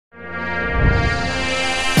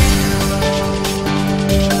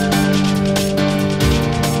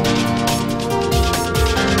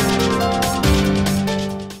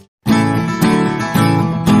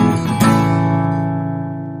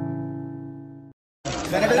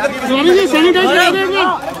Swami ji sanitise करा देंगे।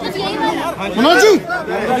 Manoj ji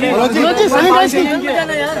sanitise कीजिए।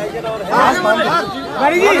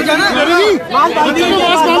 गाड़ी जी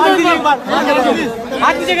मास्क बांध दीजिए।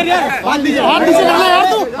 हाथ नीचे कर यार, हाथ नीचे करना यार।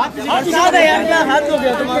 तू हाथ नीचे यार, क्या हाथ हो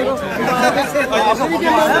गया तुमको?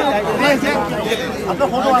 अपना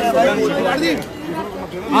फोटो आ रहा है भाई। गाड़ी जी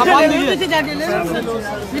आप बांध दीजिए। पीछे जाके ले,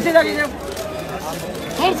 पीछे जाके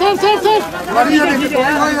सर गाड़ी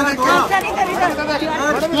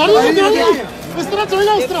इस तरह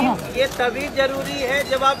चलेगा, इस तरह। ये तभी जरूरी है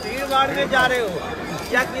जब आप भीड़ भाड़ में जा रहे हो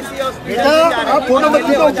या किसी हॉस्पिटल में जा रहे हो।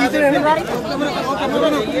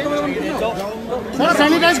 सर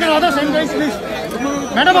सैनिटाइज करवा दो, सैनिटाइज प्लीज।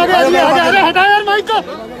 मैडम आगे आइए, आगे हटाओ यार माइक को।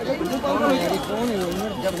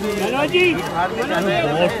 जी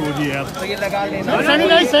तो ये लगा लेना।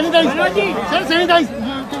 Sanitise sir sanitise.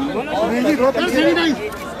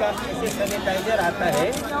 सैनिटाइजर आता है,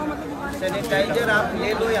 सैनिटाइजर आप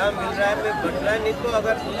ले लो, यहाँ मिल रहा है, पे बन रहा है। नहीं तो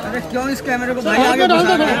अगर अरे क्यों इस कैमरे को भाई आगे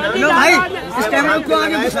घुसा रहे हो? लो भाई इस कैमरे को क्यों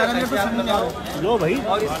आगे घुसा रहे हो? लो भाई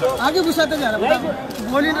और इसको आगे घुसाते जा रहा है,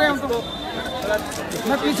 बोल ही रहे हम तो।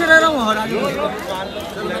 मैं पीछे रह रहा हूँ और आगे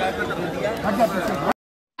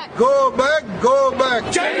Go back, go back.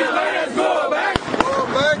 China virus, go back. Go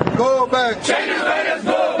back, go back. China virus,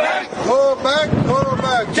 go back. Go back, go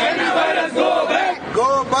back. China virus, go back. Go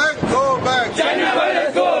back, go back. China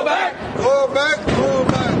virus, go back. Go back, go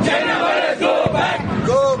back. China virus, go back.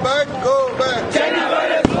 Go back, go back. China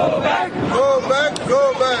virus, go back. Go back, go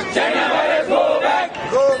back. China virus, go back.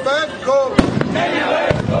 Go back, go back. China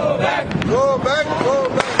virus, go back. Go back, go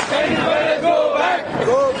back. China virus, go back.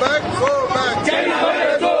 Go back, go back. China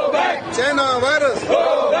virus, go back. China virus, go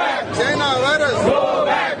back. China virus, go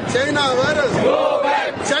back. China virus, go back.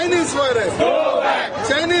 Chinese virus, go back.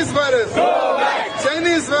 Chinese virus, go back.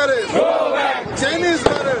 Chinese virus, go back. Chinese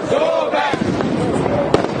virus, go back.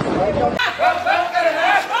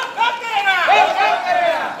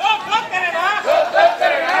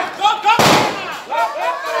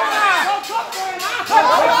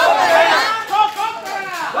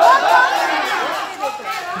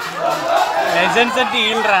 Legend से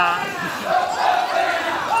deal रहा।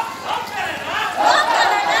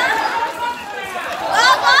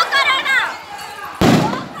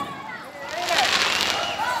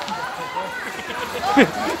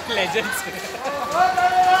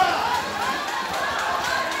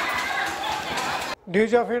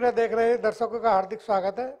 News of India देख रहे दर्शकों का हार्दिक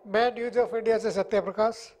स्वागत है। मैं news of India से सत्य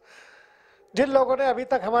प्रकाश। जिन लोगों ने अभी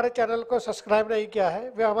तक हमारे चैनल को सब्सक्राइब नहीं किया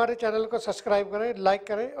है वे हमारे चैनल को सब्सक्राइब करें, लाइक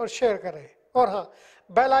करें और शेयर करें। और हाँ,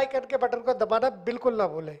 बेल आइकन के बटन को दबाना बिल्कुल ना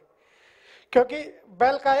भूलें, क्योंकि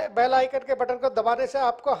बेल आइकन के बटन को दबाने से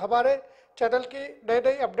आपको हमारे चैनल की नई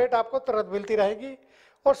नई अपडेट आपको तुरंत मिलती रहेगी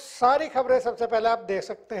और सारी खबरें सबसे पहले आप देख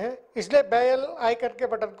सकते हैं। इसलिए बेल आइकन के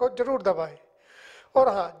बटन को जरूर दबाएं। और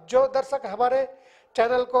हाँ, जो दर्शक हमारे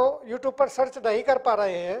चैनल को यूट्यूब पर सर्च नहीं कर पा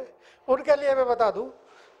रहे हैं उनके लिए मैं बता दूं,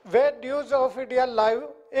 वे न्यूज़ ऑफ इंडिया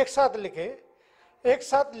लाइव एक साथ लिखें। एक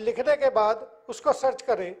साथ लिखने के बाद उसको सर्च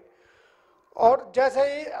करें और जैसे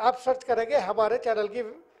ही आप सर्च करेंगे हमारे चैनल की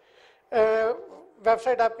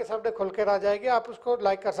वेबसाइट आपके सामने खुल कर आ जाएगी। आप उसको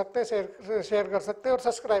लाइक कर सकते हैं, शेयर कर सकते हैं और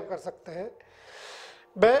सब्सक्राइब कर सकते हैं।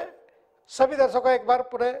 मैं सभी दर्शकों का एक बार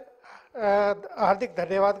पुनः हार्दिक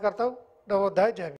धन्यवाद करता हूँ। नवोदय, जय हिंद।